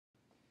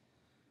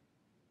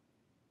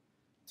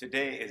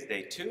Today is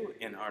day 2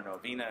 in our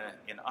novena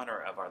in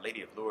honor of Our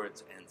Lady of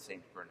Lourdes and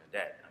St.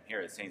 Bernadette. I'm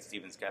here at St.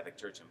 Stephen's Catholic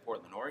Church in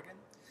Portland, Oregon,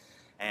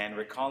 and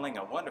recalling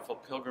a wonderful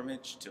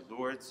pilgrimage to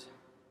Lourdes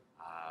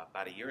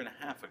about a year and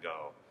a half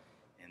ago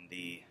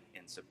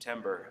in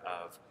September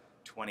of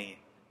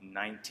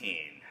 2019,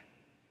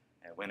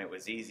 when it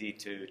was easy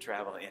to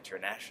travel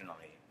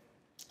internationally.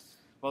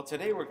 Well,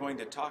 today we're going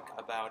to talk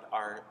about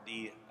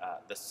the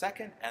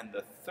second and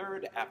the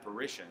third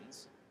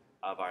apparitions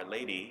of Our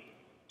Lady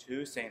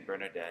to St.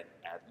 Bernadette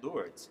at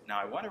Lourdes. Now,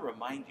 I want to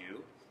remind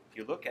you, if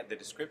you look at the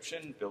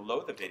description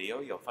below the video,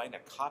 you'll find a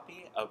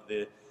copy of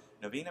the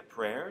Novena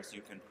Prayers.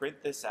 You can print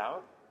this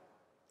out.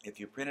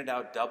 If you print it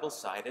out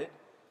double-sided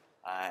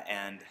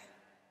and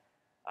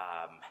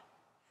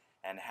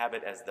have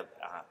it as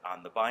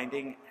on the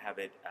binding, have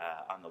it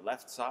on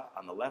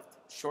the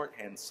left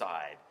shorthand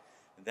side,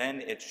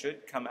 then it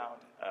should come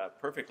out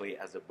perfectly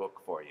as a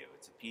book for you.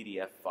 It's a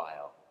PDF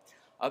file.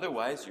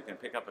 Otherwise, you can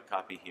pick up a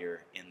copy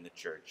here in the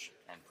church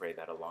and pray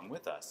that along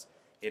with us.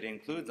 It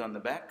includes on the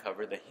back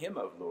cover the Hymn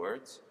of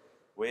Lourdes,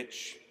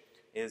 which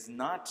is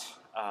not,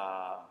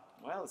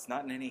 it's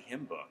not in any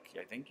hymn book.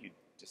 I think you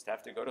just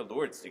have to go to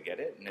Lourdes to get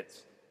it, and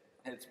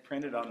it's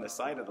printed on the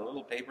side of the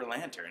little paper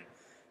lantern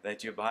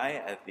that you buy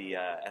at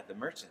the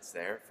merchants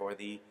there for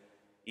the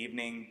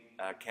evening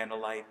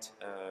candlelight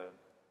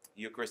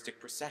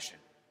Eucharistic procession.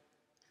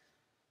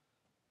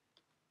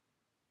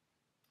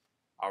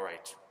 All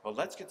right, well,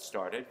 let's get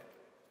started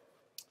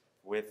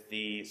with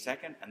the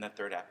second and the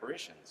third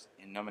apparitions.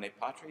 In nomine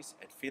Patris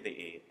et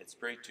Filii et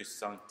Spiritus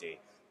Sancti,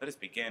 let us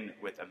begin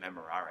with a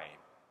memorare.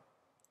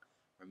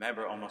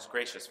 Remember, O most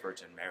gracious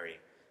Virgin Mary,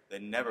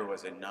 that never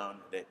was it known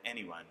that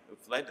anyone who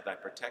fled to thy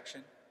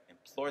protection,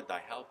 implored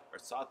thy help, or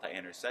sought thy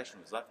intercession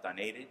was left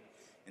unaided.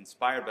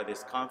 Inspired by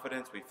this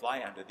confidence, we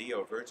fly unto thee,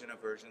 O Virgin of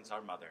Virgins,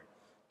 our Mother.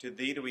 To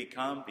thee do we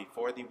come,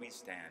 before thee we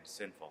stand,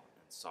 sinful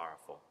and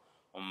sorrowful.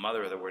 O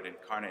Mother of the Word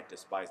incarnate,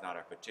 despise not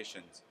our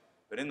petitions,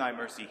 but in thy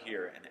mercy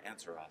hear and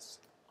answer us.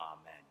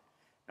 Amen.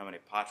 Nomine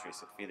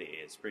Patris et Filii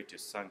et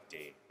Spiritus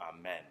Sancti.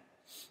 Amen.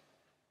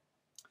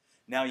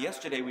 Now,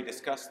 yesterday we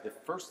discussed the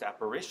first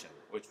apparition,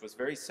 which was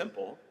very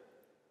simple.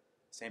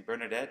 St.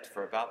 Bernadette,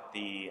 for about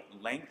the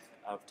length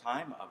of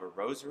time of a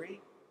rosary,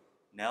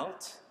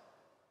 knelt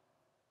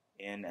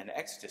in an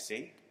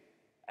ecstasy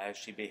as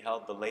she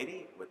beheld the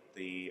lady with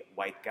the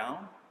white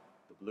gown,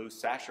 the blue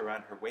sash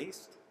around her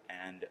waist,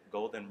 and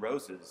golden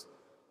roses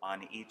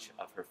on each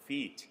of her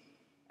feet.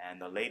 And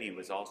the lady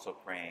was also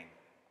praying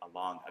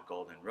along a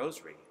golden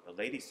rosary. The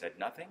lady said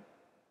nothing,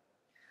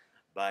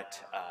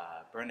 but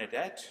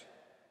Bernadette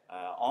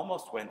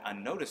almost went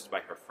unnoticed by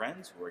her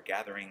friends who were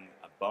gathering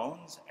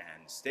bones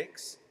and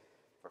sticks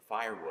for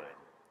firewood,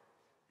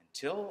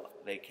 until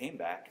they came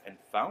back and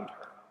found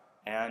her.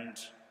 And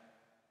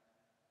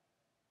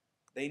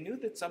they knew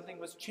that something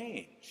was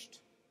changed.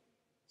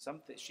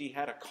 She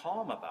had a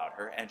calm about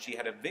her, and she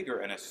had a vigor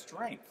and a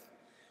strength.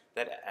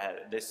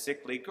 That this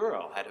sickly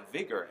girl had a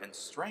vigor and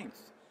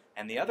strength,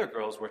 and the other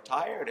girls were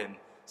tired, and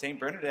St.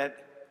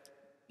 Bernadette,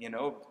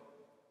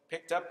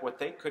 picked up what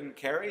they couldn't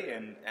carry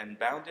and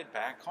bounded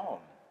back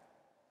home.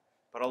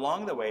 But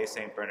along the way,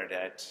 St.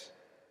 Bernadette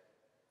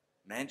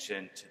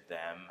mentioned to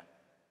them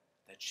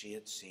that she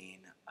had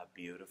seen a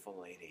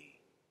beautiful lady.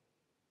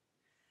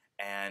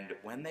 And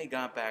when they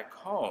got back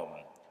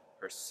home,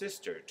 her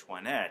sister,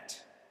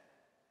 Toinette,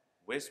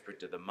 whispered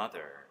to the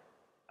mother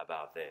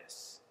about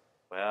this.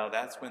 Well,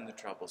 that's when the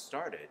trouble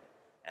started,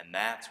 and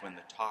that's when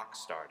the talk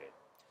started.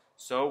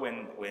 So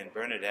when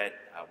Bernadette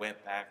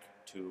went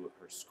back to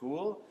her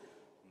school,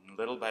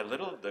 little by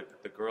little,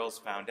 the girls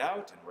found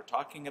out and were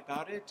talking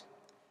about it,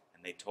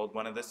 and they told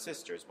one of the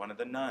sisters, one of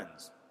the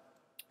nuns.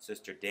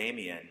 Sister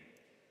Damien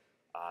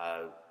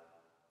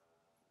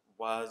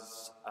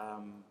was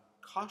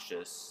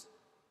cautious,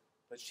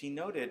 but she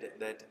noted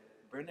that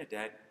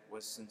Bernadette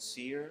was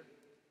sincere,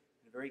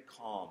 very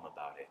calm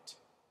about it.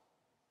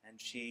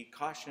 And she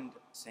cautioned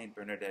St.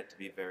 Bernadette to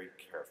be very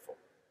careful.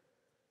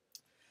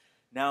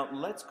 Now,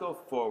 let's go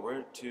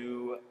forward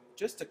to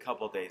just a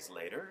couple days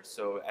later.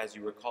 So, as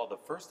you recall, the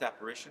first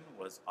apparition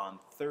was on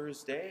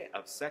Thursday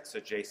of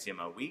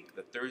Quinquagesima week,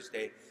 the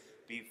Thursday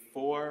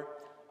before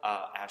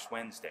Ash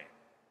Wednesday.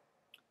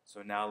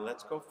 So now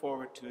let's go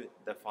forward to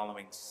the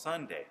following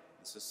Sunday.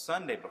 This is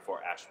Sunday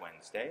before Ash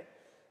Wednesday.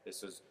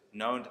 This was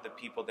known to the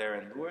people there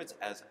in Lourdes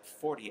as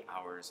 40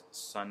 Hours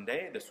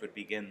Sunday. This would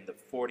begin the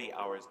 40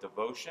 Hours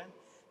devotion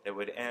that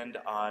would end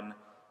on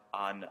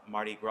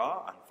Mardi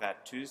Gras, on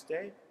Fat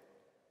Tuesday,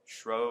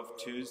 Shrove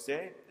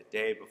Tuesday, the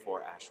day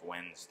before Ash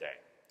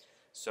Wednesday.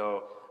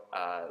 So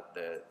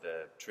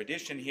the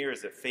tradition here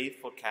is that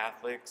faithful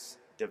Catholics,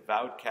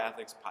 devout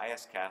Catholics,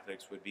 pious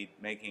Catholics would be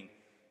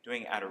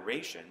doing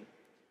adoration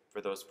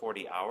for those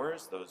 40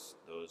 hours, those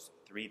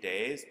 3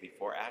 days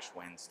before Ash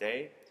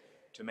Wednesday,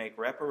 to make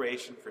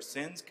reparation for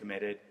sins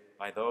committed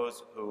by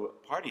those who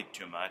partied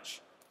too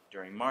much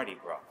during Mardi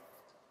Gras.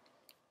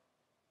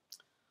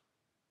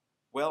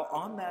 Well,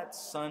 on that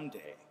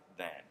Sunday,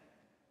 then,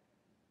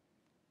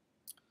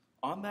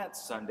 On that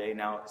Sunday,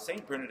 now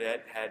St.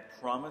 Bernadette had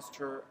promised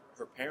her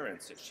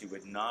parents that she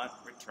would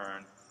not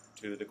return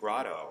to the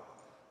grotto,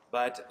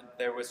 but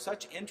there was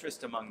such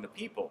interest among the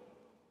people,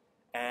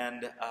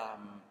 and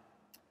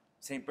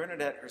St.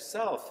 Bernadette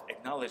herself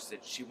acknowledged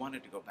that she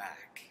wanted to go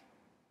back.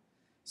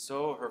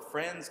 So her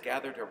friends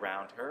gathered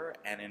around her,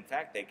 and in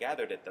fact they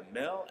gathered at the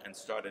mill and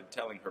started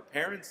telling her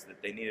parents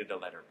that they needed to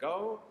let her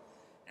go,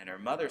 and her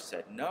mother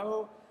said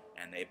no,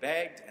 and they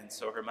begged, and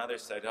so her mother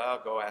said, "Oh,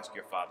 go ask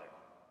your father."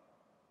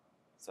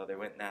 So they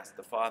went and asked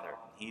the father.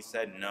 He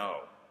said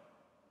no,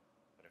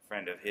 but a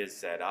friend of his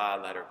said,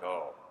 let her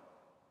go.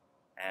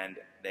 And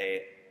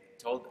they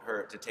told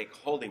her to take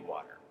holy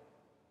water,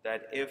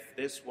 that if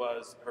this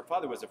was, her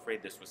father was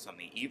afraid this was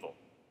something evil.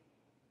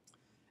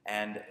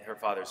 And her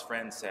father's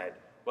friend said,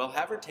 well,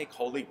 have her take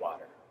holy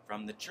water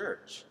from the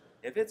church.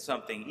 If it's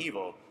something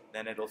evil,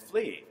 then it'll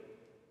flee.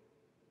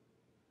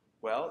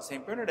 Well,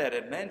 St. Bernadette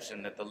had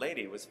mentioned that the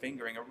lady was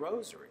fingering a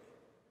rosary.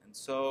 And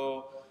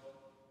so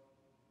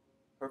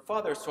her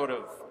father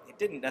he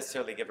didn't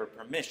necessarily give her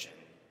permission,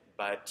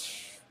 but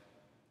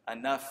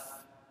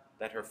enough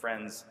that her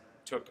friends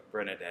took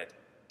Bernadette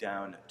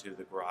down to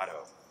the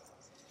grotto.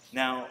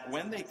 Now,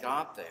 when they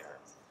got there,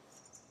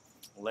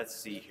 let's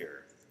see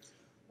here.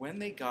 When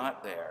they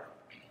got there,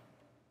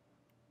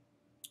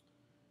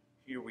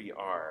 here we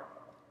are.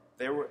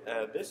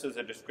 This is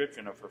a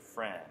description of her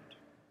friend,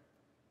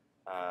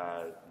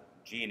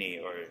 Jeannie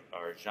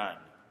or Jeanne.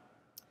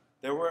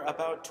 There were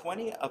about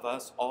 20 of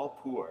us, all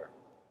poor.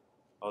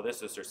 Oh,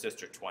 this is her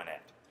sister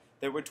Toinette.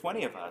 There were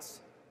 20 of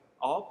us,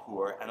 all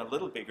poor and a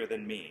little bigger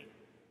than me.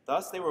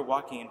 Thus they were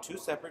walking in two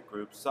separate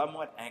groups,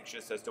 somewhat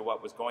anxious as to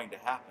what was going to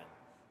happen,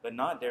 but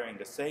not daring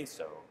to say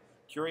so,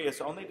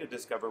 curious only to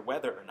discover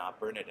whether or not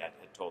Bernadette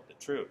had told the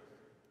truth.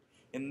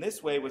 In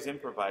this way was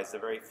improvised the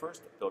very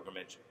first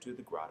pilgrimage to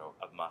the grotto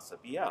of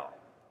Massabielle.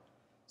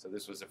 So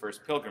this was the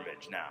first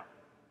pilgrimage now.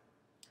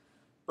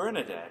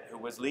 Bernadette, who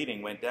was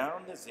leading, went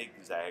down the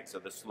zigzags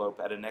of the slope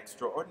at an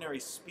extraordinary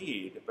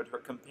speed, but her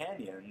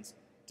companions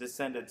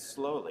descended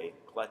slowly,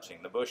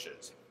 clutching the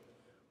bushes.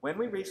 When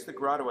we reached the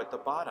grotto at the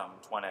bottom,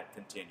 Toinette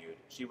continued,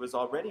 she was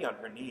already on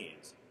her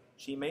knees.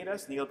 She made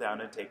us kneel down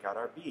and take out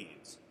our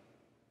beads.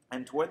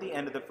 And toward the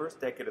end of the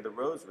first decade of the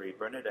rosary,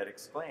 Bernadette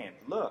exclaimed,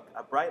 look,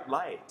 a bright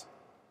light.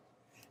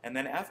 And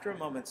then after a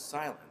moment's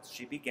silence,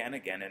 she began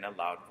again in a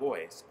loud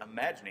voice,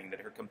 imagining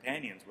that her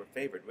companions were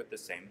favored with the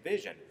same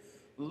vision.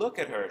 Look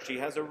at her, she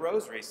has a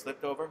rosary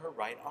slipped over her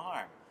right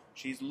arm.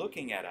 She's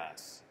looking at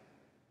us.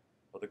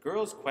 Well, the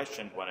girls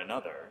questioned one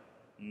another.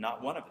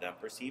 Not one of them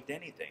perceived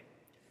anything.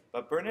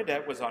 But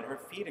Bernadette was on her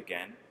feet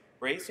again.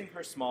 Bracing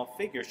her small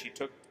figure, she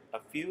took a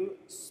few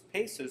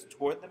paces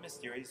toward the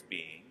mysterious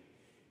being,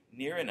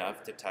 near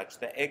enough to touch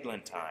the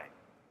eglantine.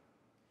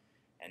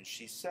 And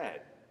she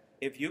said,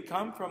 if you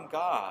come from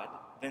God,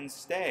 then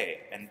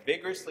stay. And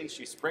vigorously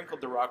she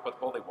sprinkled the rock with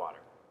holy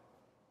water.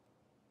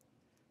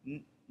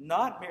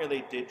 Not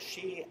merely did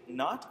she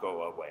not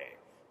go away,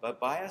 but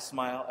by a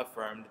smile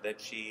affirmed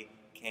that she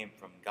came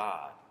from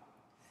God.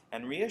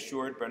 And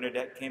reassured,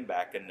 Bernadette came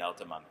back and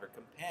knelt among her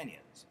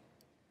companions.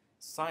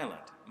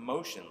 Silent,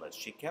 motionless,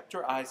 she kept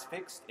her eyes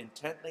fixed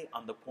intently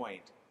on the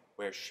point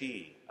where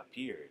she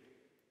appeared.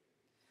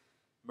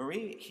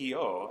 Marie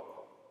Hiot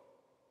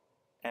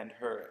and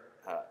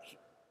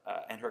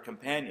her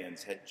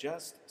companions had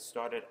just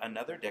started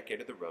another decade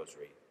of the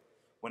Rosary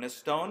when a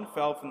stone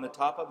fell from the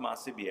top of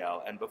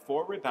Massabielle, and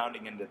before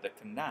rebounding into the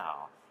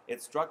canal,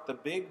 it struck the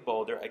big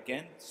boulder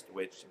against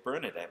which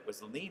Bernadette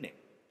was leaning.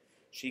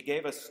 She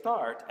gave a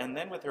start, and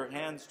then with her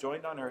hands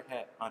joined on her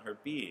head, on her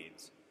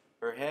beads,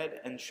 her head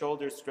and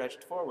shoulders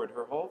stretched forward,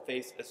 her whole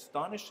face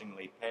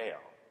astonishingly pale,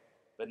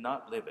 but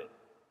not livid.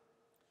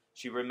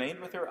 She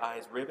remained with her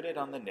eyes riveted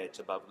on the niche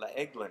above La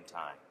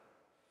Eglantine.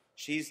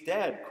 She's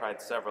dead,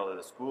 cried several of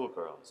the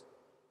schoolgirls,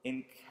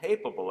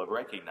 incapable of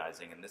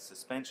recognizing in this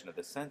suspension of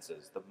the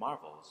senses the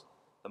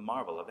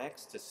marvel of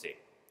ecstasy.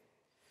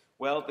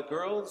 Well, the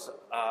girls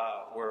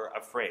were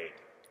afraid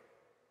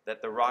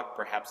that the rock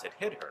perhaps had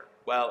hit her.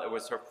 Well, it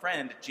was her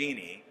friend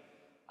Jeanne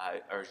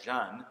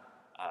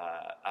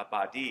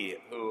Abadi,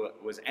 who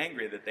was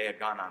angry that they had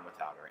gone on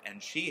without her,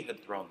 and she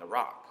had thrown the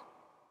rock.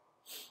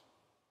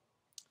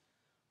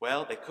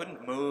 Well, they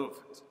couldn't move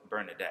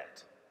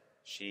Bernadette.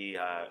 She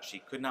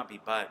could not be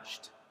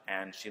budged,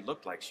 and she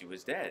looked like she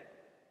was dead.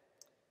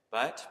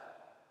 But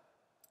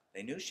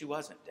they knew she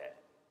wasn't dead.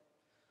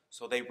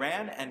 So they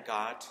ran and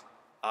got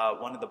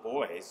one of the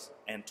boys,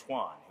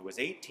 Antoine, who was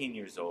 18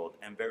 years old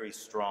and very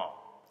strong.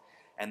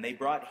 And they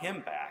brought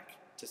him back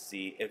to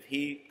see if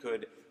he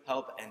could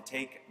help and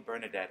take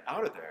Bernadette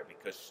out of there,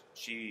 because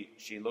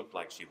she looked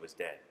like she was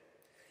dead.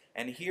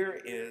 And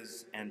here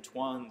is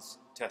Antoine's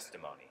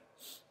testimony.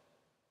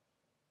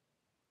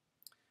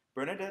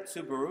 Bernadette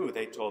Soubirous,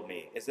 they told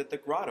me, is at the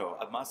grotto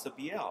of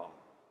Massabielle.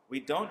 We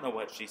don't know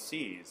what she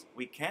sees.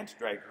 We can't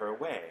drag her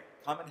away.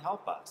 Come and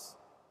help us.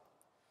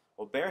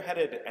 Well,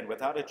 bareheaded and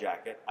without a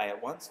jacket, I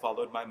at once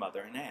followed my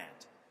mother and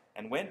aunt,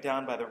 and went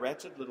down by the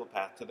wretched little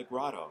path to the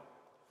grotto.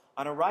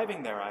 On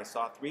arriving there, I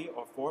saw 3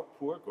 or 4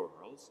 poor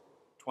girls,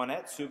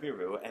 Bernadette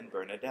Soubirous and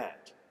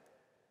Bernadette.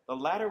 The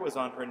latter was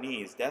on her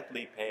knees,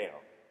 deathly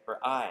pale,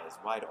 her eyes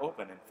wide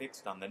open and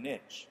fixed on the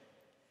niche.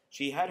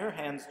 She had her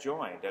hands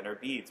joined and her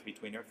beads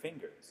between her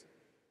fingers.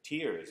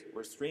 Tears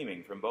were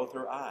streaming from both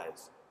her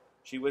eyes.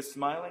 She was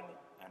smiling,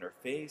 and her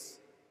face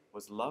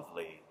was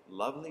lovely,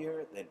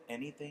 lovelier than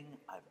anything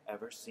I've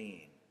ever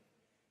seen.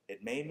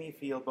 It made me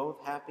feel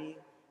both happy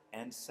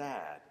and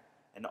sad,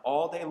 and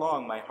all day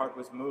long my heart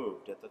was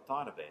moved at the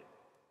thought of it.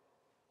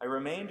 I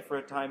remained for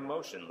a time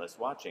motionless,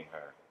 watching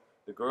her.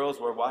 The girls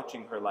were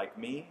watching her like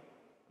me.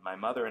 My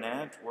mother and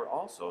aunt were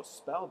also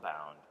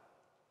spellbound.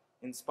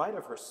 In spite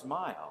of her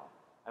smile,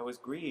 I was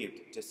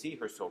grieved to see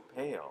her so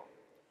pale.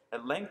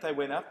 At length I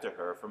went up to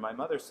her, for my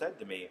mother said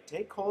to me,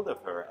 "Take hold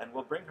of her, and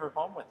we'll bring her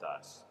home with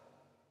us."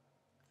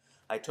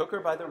 I took her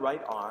by the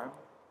right arm.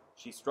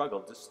 She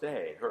struggled to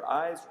stay. Her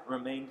eyes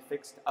remained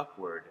fixed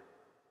upward.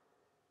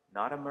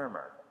 Not a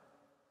murmur.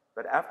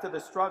 But after the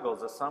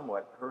struggles, a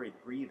somewhat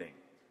hurried breathing.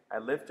 I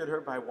lifted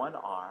her by one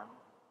arm,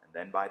 and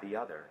then by the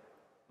other.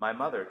 My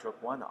mother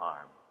took one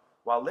arm.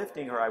 While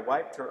lifting her, I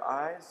wiped her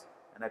eyes,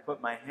 and I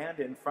put my hand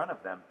in front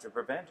of them to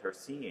prevent her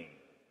seeing.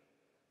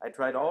 I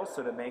tried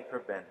also to make her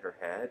bend her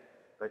head,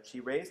 but she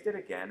raised it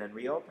again and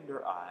reopened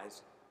her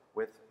eyes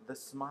with the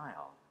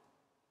smile.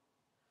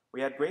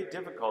 We had great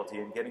difficulty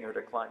in getting her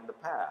to climb the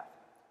path,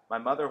 my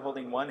mother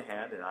holding one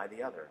hand and I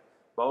the other,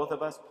 both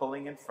of us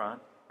pulling in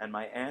front, and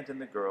my aunt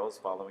and the girls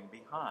following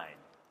behind.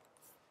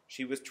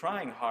 She was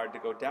trying hard to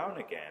go down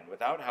again,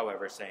 without,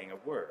 however, saying a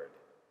word.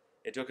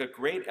 It took a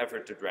great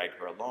effort to drag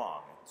her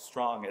along.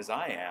 Strong as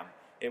I am,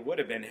 it would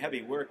have been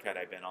heavy work had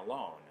I been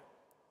alone.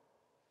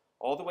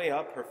 All the way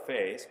up, her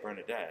face,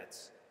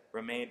 Bernadette's,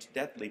 remained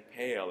deathly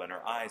pale, and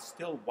her eyes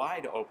still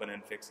wide open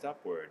and fixed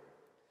upward.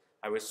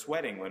 I was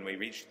sweating when we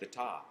reached the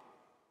top.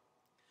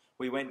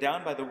 We went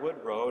down by the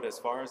wood road as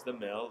far as the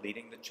mill,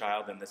 leading the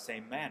child in the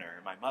same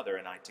manner, my mother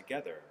and I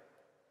together.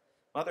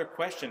 Mother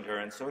questioned her,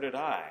 and so did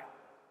I.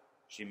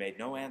 She made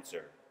no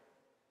answer.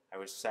 I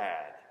was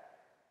sad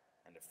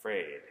and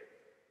afraid.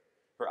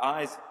 Her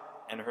eyes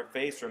and her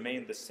face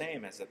remained the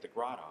same as at the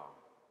grotto.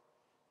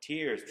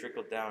 Tears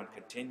trickled down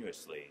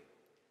continuously.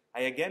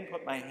 I again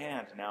put my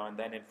hand now and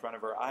then in front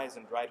of her eyes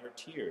and dried her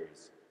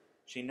tears.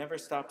 She never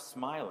stopped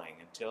smiling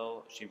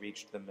until she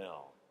reached the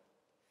mill.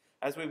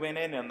 As we went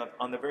in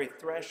on the very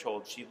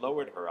threshold, she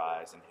lowered her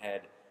eyes and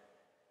head,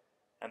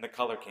 and the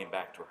color came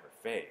back to her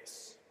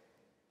face.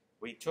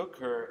 We took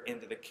her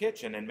into the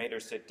kitchen and made her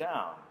sit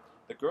down.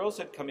 The girls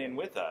had come in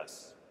with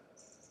us.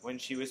 When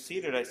she was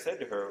seated, I said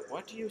to her,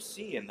 "What do you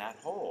see in that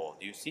hole?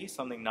 Do you see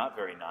something not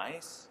very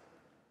nice?"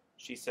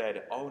 She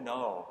said, "Oh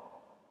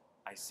no,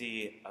 I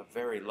see a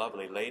very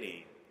lovely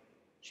lady.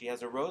 She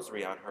has a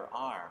rosary on her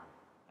arm,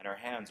 and her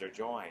hands are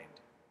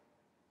joined."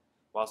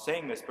 While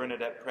saying this,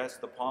 Bernadette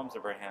pressed the palms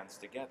of her hands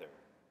together.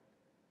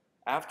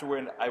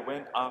 Afterward, I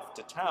went off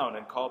to town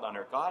and called on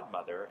her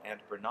godmother,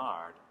 Aunt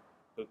Bernard,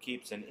 who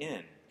keeps an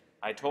inn.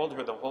 I told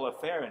her the whole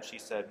affair, and she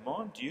said,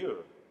 "Mon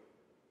Dieu,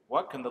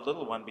 what can the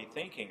little one be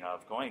thinking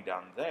of going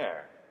down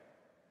there?"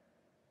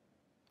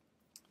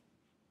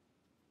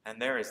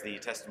 And there is the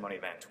testimony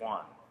of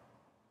Antoine.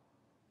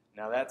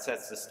 Now that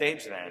sets the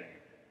stage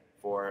then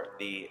for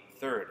the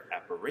third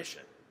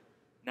apparition.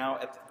 Now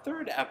at the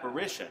third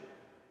apparition,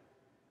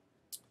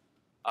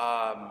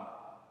 her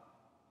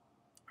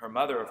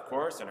mother, of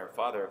course, and her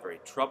father are very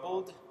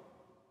troubled,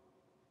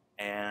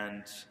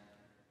 and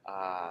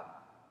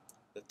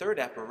the third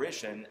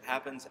apparition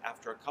happens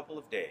after a couple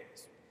of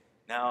days.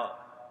 Now,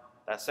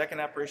 that second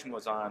apparition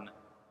was on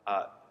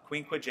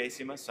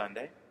Quinquagesima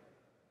Sunday,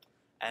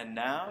 and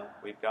now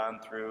we've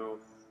gone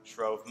through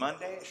Shrove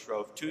Monday,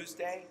 Shrove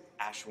Tuesday,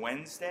 Ash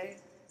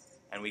Wednesday,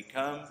 and we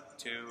come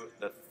to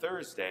the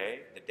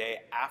Thursday, the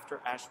day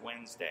after Ash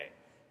Wednesday.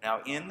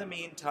 Now, in the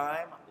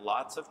meantime,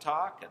 lots of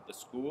talk at the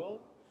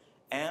school,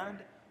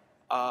 and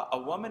a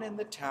woman in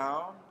the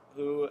town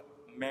who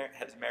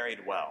has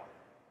married well.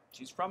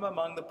 She's from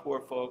among the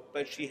poor folk,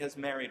 but she has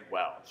married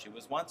well. She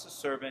was once a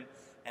servant,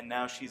 and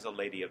now she's a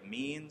lady of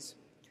means,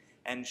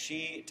 and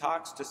she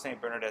talks to St.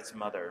 Bernadette's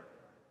mother,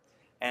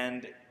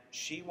 and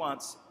she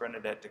wants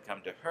Bernadette to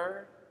come to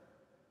her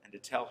and to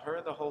tell her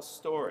the whole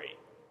story.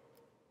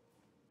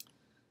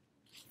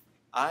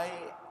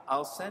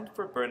 I'll send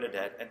for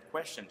Bernadette and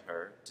question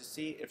her to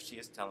see if she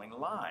is telling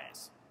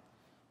lies.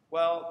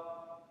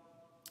 Well,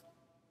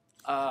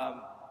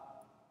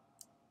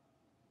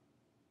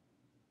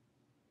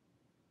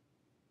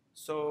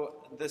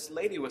 so this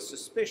lady was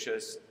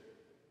suspicious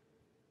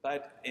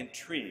but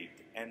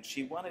intrigued, and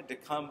she wanted to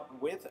come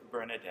with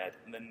Bernadette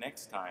the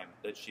next time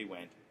that she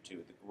went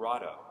to the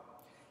grotto.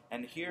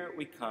 And here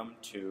we come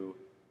to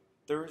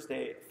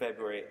Thursday,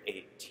 February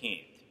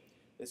 18th.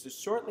 This is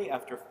shortly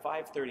after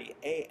 5:30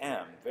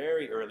 a.m.,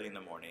 very early in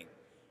the morning,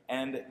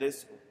 and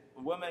this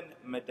woman,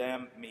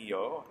 Madame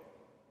Millot,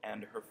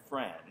 and her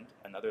friend,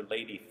 another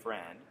lady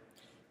friend,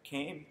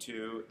 came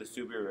to the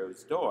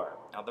Soubirous' door.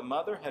 Now, the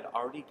mother had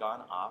already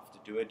gone off to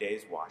do a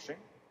day's washing,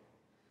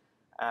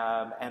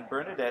 and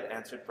Bernadette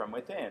answered from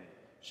within.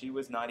 She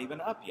was not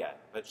even up yet,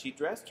 but she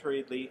dressed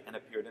hurriedly and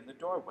appeared in the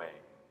doorway.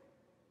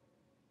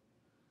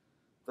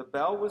 The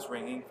bell was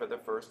ringing for the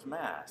first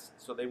Mass,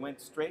 so they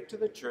went straight to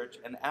the church,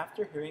 and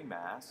after hearing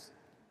Mass,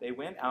 they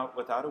went out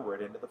without a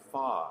word into the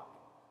fog.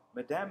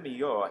 Madame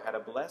Millot had a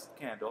blessed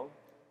candle,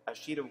 a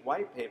sheet of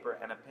white paper,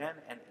 and a pen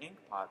and ink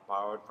pot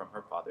borrowed from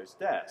her father's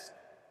desk.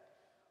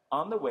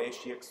 On the way,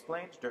 she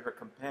explained to her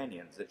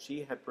companions that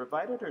she had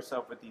provided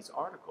herself with these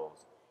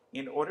articles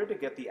in order to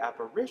get the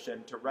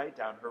apparition to write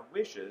down her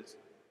wishes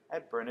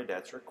at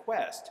Bernadette's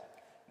request.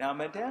 Now,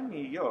 Madame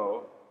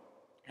Millot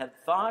had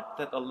thought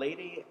that the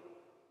lady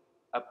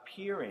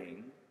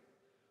appearing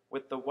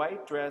with the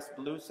white dress,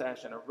 blue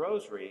sash, and a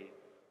rosary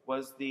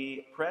was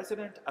the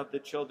president of the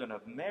Children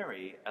of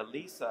Mary,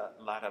 Elisa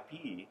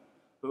Larapi,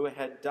 who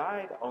had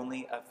died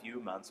only a few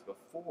months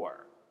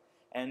before.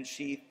 And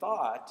she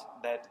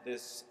thought that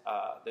this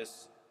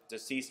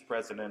deceased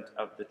president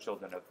of the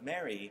Children of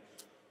Mary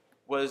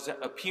was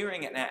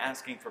appearing and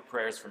asking for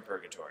prayers from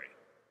purgatory,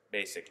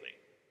 basically.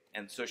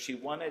 And so she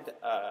wanted,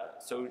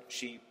 so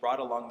she brought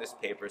along this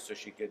paper so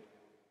she could,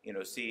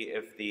 see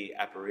if the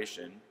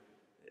apparition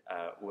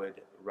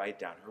would write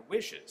down her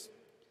wishes.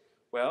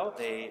 Well,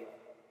 they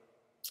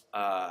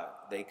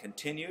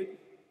continued.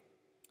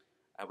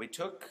 We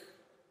took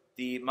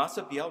the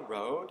Massabielle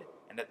Road,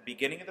 and at the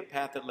beginning of the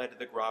path that led to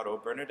the grotto,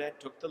 Bernadette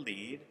took the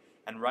lead,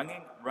 and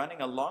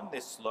running along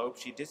this slope,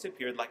 she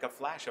disappeared like a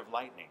flash of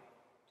lightning.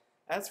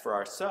 As for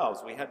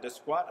ourselves, we had to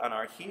squat on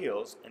our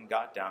heels and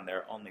got down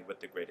there only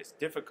with the greatest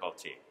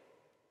difficulty.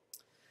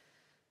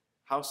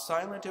 How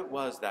silent it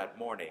was that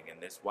morning in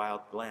this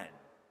wild glen.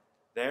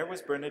 There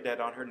was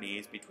Bernadette on her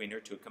knees between her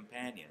two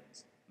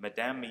companions,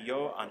 Madame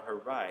Millot on her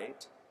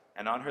right,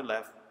 and on her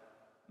left,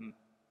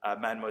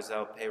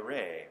 Mademoiselle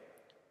Perret,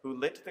 who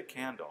lit the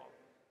candle,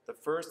 the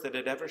first that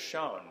had ever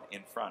shone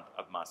in front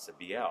of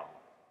Massabielle,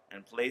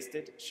 and placed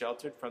it,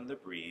 sheltered from the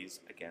breeze,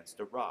 against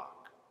a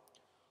rock.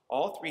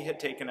 All three had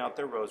taken out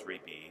their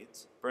rosary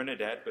beads.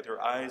 Bernadette, with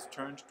her eyes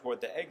turned toward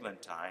the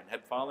eglantine,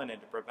 had fallen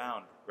into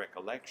profound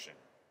recollection.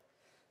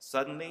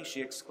 Suddenly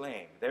she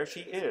exclaimed, "There she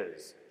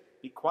is!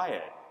 Be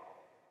quiet!"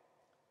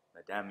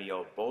 Madame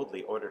Millot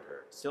boldly ordered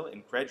her, still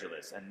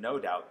incredulous and no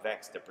doubt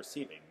vexed at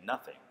perceiving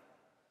nothing.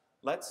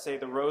 "Let's say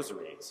the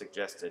rosary,"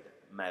 suggested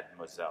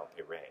Mademoiselle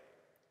Perret.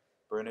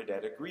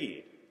 Bernadette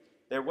agreed.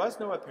 There was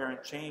no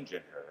apparent change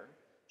in her.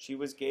 She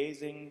was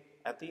gazing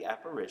at the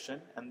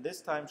apparition, and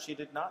this time she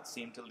did not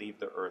seem to leave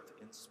the earth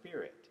in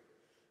spirit.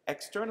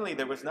 Externally,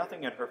 there was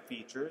nothing in her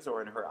features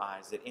or in her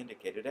eyes that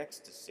indicated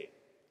ecstasy.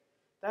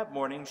 That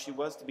morning she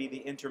was to be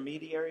the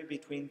intermediary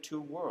between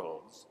two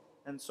worlds,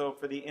 and so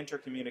for the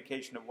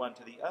intercommunication of one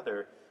to the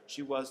other,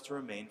 she was to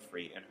remain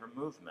free in her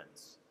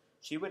movements.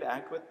 She would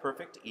act with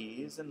perfect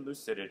ease and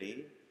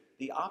lucidity,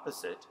 the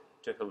opposite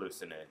to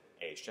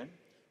hallucination,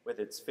 with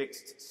its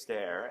fixed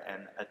stare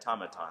and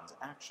automaton's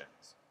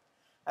actions.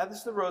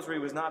 As the rosary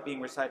was not being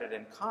recited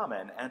in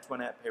common,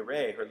 Antoinette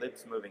Perret, her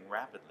lips moving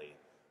rapidly,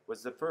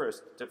 was the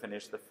first to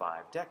finish the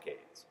 5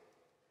 decades.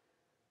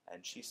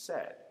 And she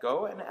said,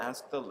 "Go and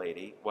ask the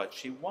lady what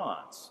she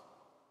wants."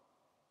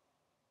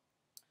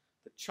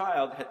 The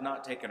child had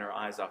not taken her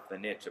eyes off the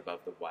niche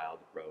above the wild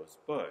rose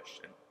bush,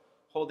 and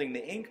holding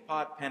the ink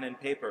pot, pen, and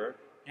paper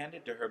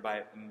handed to her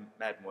by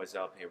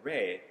Mademoiselle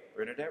Perret,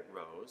 Bernadette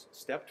rose,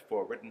 stepped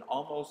forward, and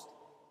almost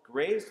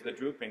grazed the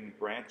drooping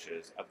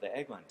branches of the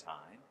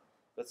eglantine,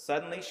 but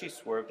suddenly she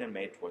swerved and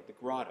made toward the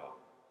grotto.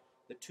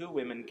 The two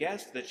women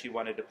guessed that she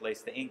wanted to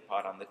place the ink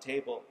pot on the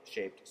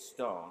table-shaped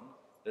stone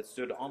that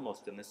stood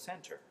almost in the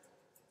center.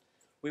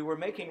 "We were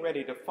making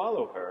ready to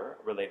follow her,"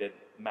 related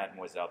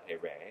Mademoiselle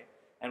Perret,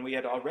 "and we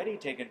had already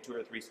taken 2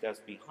 or 3 steps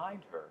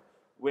behind her,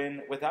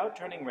 when, without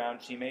turning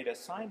round, she made a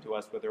sign to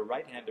us with her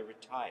right hand to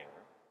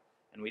retire,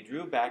 and we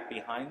drew back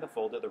behind the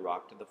fold of the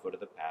rock to the foot of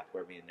the path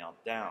where we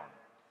knelt down.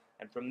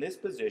 And from this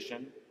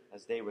position,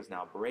 as day was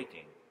now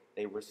breaking,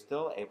 they were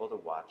still able to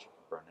watch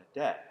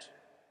Bernadette.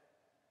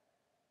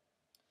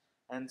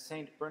 And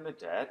Saint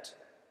Bernadette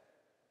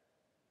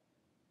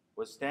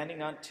was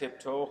standing on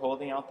tiptoe,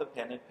 holding out the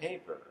pen and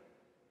paper.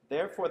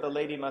 Therefore the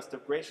lady must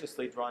have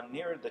graciously drawn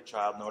nearer the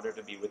child in order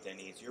to be within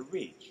easier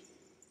reach.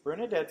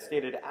 Bernadette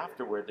stated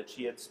afterward that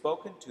she had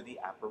spoken to the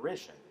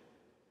apparition,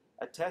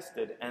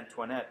 attested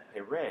Antoinette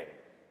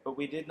Perret, but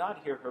we did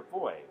not hear her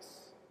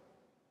voice.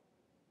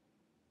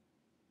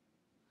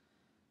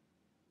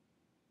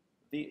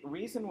 The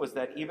reason was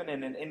that even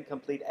in an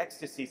incomplete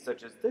ecstasy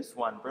such as this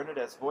one,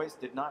 Bernadette's voice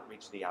did not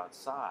reach the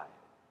outside.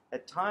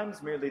 At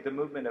times, merely the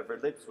movement of her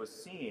lips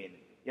was seen,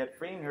 yet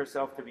feeling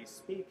herself to be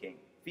speaking,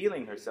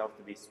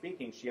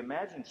 she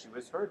imagined she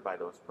was heard by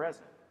those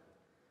present.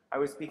 "I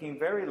was speaking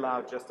very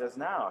loud just as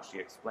now," she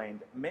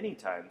explained many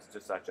times to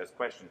such as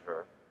questioned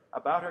her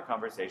about her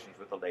conversations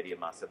with the Lady of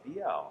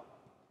Massabielle.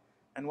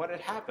 And what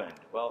had happened?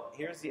 Well,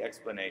 here's the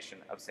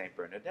explanation of Saint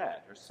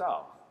Bernadette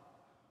herself.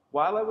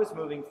 "While I was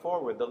moving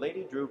forward, the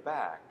lady drew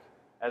back,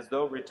 as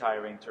though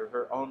retiring to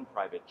her own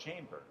private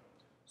chamber,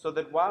 so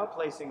that while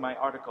placing my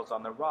articles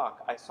on the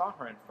rock, I saw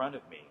her in front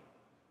of me.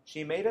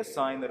 She made a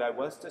sign that I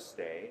was to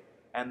stay,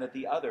 and that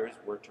the others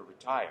were to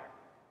retire.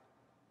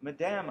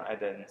 "Madame," I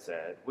then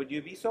said, "would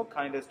you be so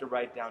kind as to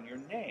write down your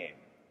name?"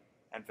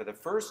 And for the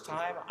first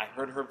time, I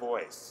heard her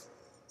voice.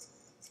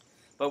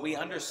 But we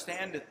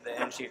understand,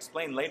 and she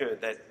explained later,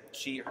 that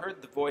she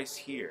heard the voice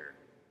here.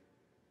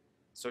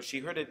 So she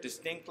heard it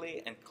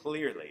distinctly and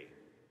clearly,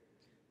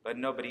 but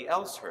nobody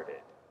else heard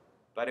it.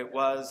 But it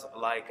was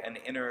like an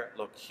inner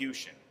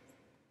locution.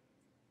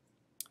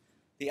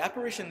 The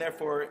apparition,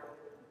 therefore,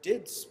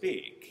 did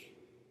speak,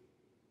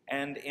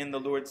 and in the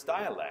Lourdes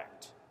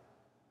dialect.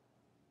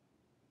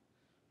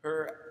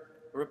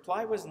 Her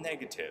reply was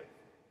negative.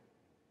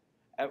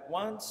 At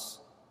once,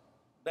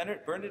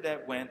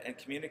 Bernadette went and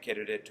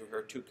communicated it to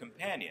her two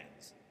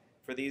companions,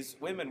 for these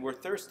women were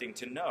thirsting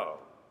to know,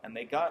 and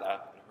they got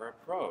up at her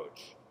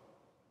approach.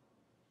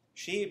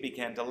 She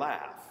began to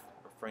laugh,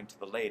 referring to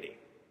the lady.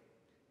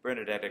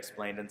 Bernadette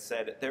explained and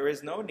said, "There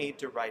is no need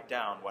to write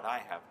down what I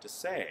have to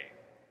say."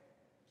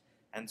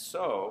 And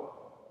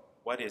so,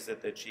 what is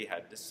it that she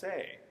had to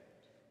say?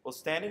 Well,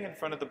 standing in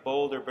front of the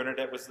boulder,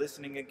 Bernadette was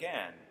listening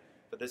again.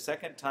 For the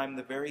second time,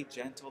 the very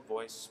gentle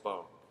voice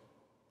spoke.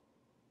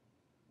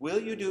 "Will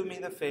you do me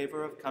the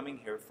favor of coming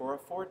here for a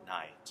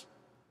fortnight?"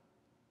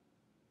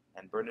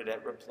 And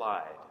Bernadette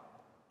replied,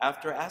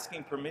 "After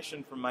asking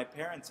permission from my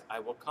parents, I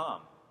will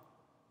come."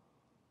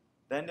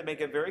 Then, to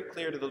make it very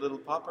clear to the little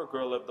pauper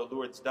girl of the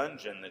Lourdes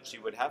dungeon that she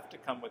would have to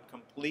come with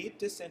complete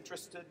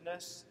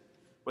disinterestedness,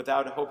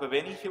 without hope of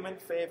any human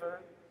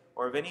favor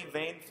or of any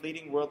vain,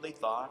 fleeting, worldly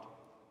thought,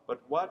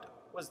 but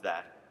what was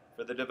that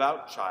for the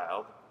devout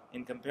child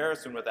in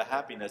comparison with a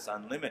happiness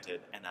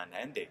unlimited and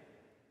unending?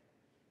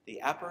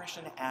 The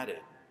apparition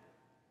added,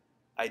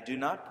 "I do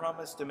not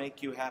promise to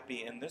make you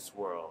happy in this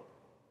world,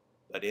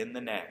 but in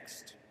the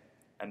next."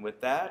 And with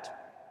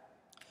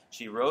that,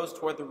 she rose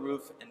toward the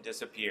roof and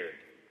disappeared.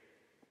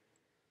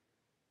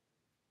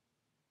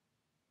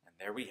 And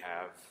there we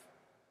have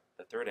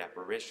the third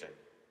apparition.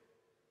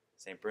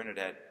 St.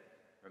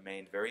 Bernadette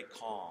remained very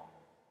calm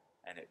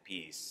and at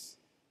peace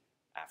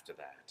after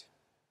that.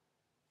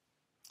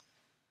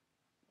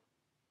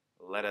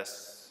 Let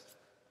us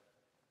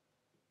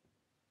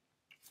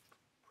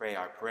pray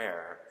our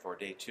prayer for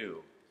day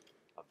 2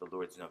 of the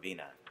Lourdes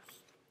Novena.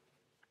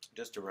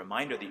 Just a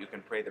reminder that you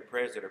can pray the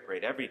prayers that are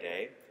prayed every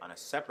day on a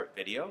separate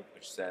video,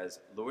 which says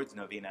Lourdes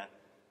Novena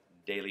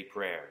Daily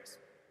Prayers.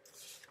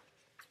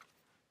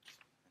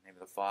 In the name of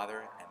the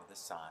Father, and of the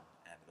Son,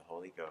 and of the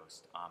Holy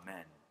Ghost.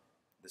 Amen.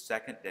 The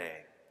second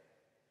day.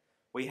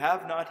 We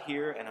have not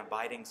here an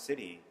abiding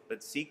city,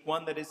 but seek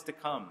one that is to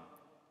come.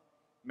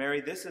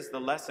 Mary, this is the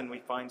lesson we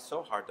find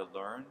so hard to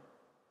learn.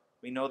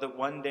 We know that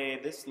one day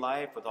this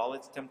life, with all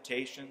its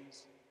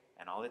temptations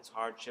and all its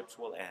hardships,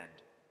 will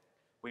end.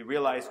 We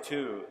realize,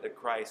 too, that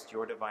Christ,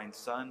 your divine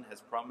Son,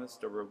 has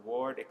promised a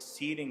reward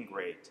exceeding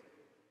great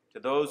to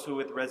those who,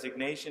 with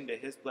resignation to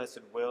his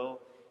blessed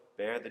will,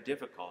 bear the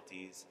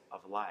difficulties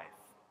of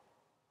life.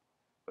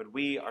 But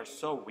we are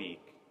so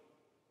weak.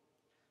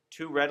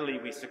 Too readily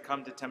we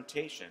succumb to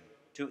temptation.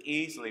 Too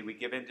easily we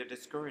give in to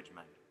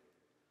discouragement.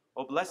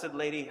 O Blessed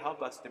Lady,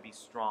 help us to be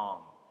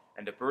strong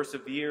and to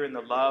persevere in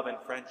the love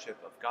and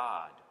friendship of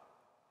God.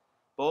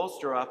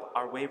 Bolster up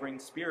our wavering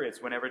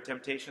spirits whenever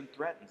temptation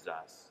threatens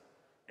us.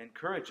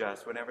 Encourage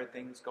us whenever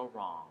things go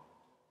wrong.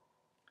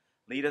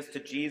 Lead us to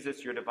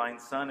Jesus, your divine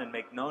Son, and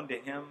make known to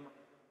him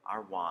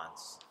our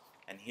wants.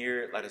 And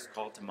here let us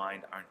call to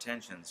mind our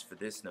intentions for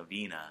this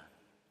novena.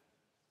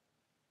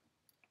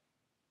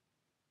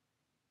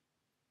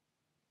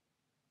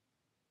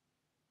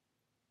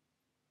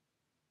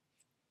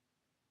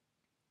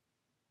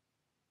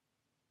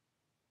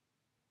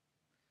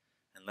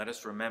 And let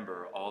us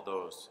remember all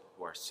those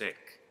who are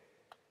sick.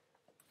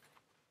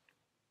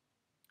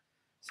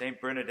 Saint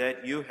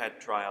Bernadette, you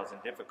had trials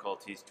and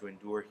difficulties to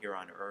endure here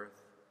on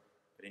earth,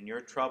 but in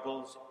your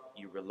troubles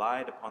you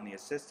relied upon the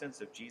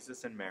assistance of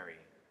Jesus and Mary.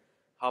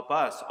 Help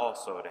us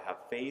also to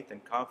have faith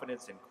and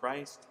confidence in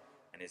Christ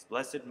and his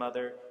Blessed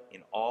Mother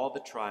in all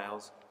the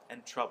trials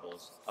and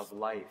troubles of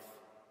life.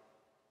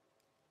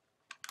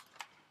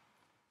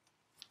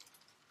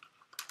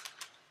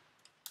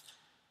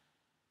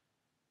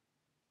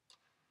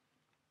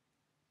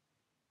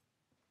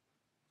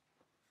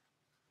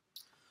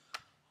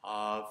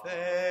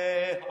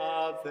 Ave,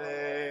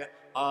 Ave,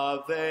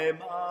 Ave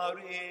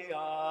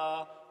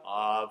Maria,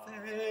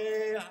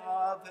 Ave,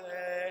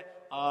 Ave,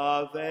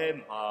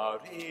 Ave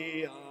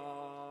Maria.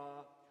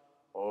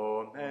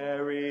 O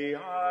Mary,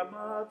 our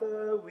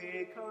Mother,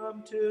 we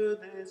come to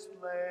this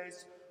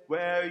place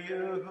where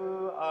you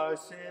who are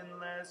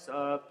sinless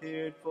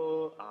appeared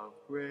full of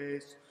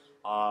grace.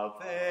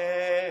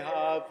 Ave,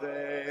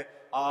 Ave,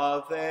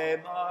 Ave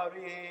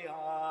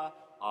Maria,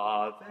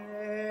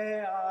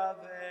 Ave,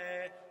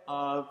 Ave,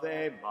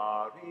 Ave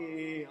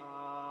Maria.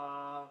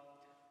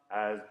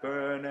 As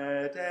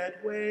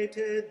Bernadette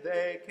waited,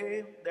 there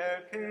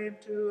came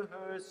to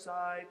her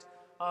sight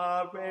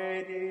a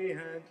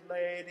radiant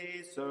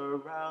lady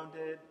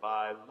surrounded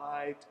by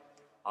light.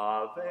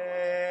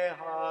 Ave,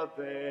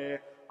 Ave,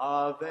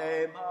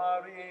 Ave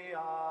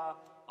Maria,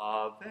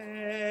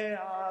 Ave,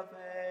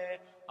 Ave,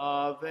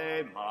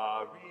 Ave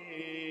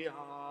Maria.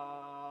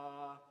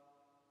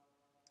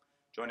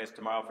 Join us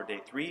tomorrow for day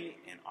 3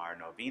 in our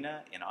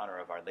novena in honor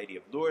of Our Lady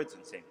of Lourdes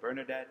and St.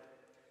 Bernadette.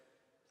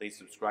 Please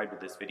subscribe to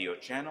this video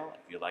channel.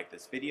 If you like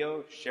this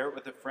video, share it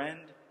with a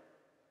friend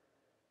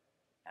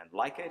and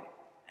like it,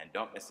 and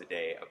don't miss a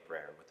day of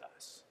prayer with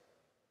us.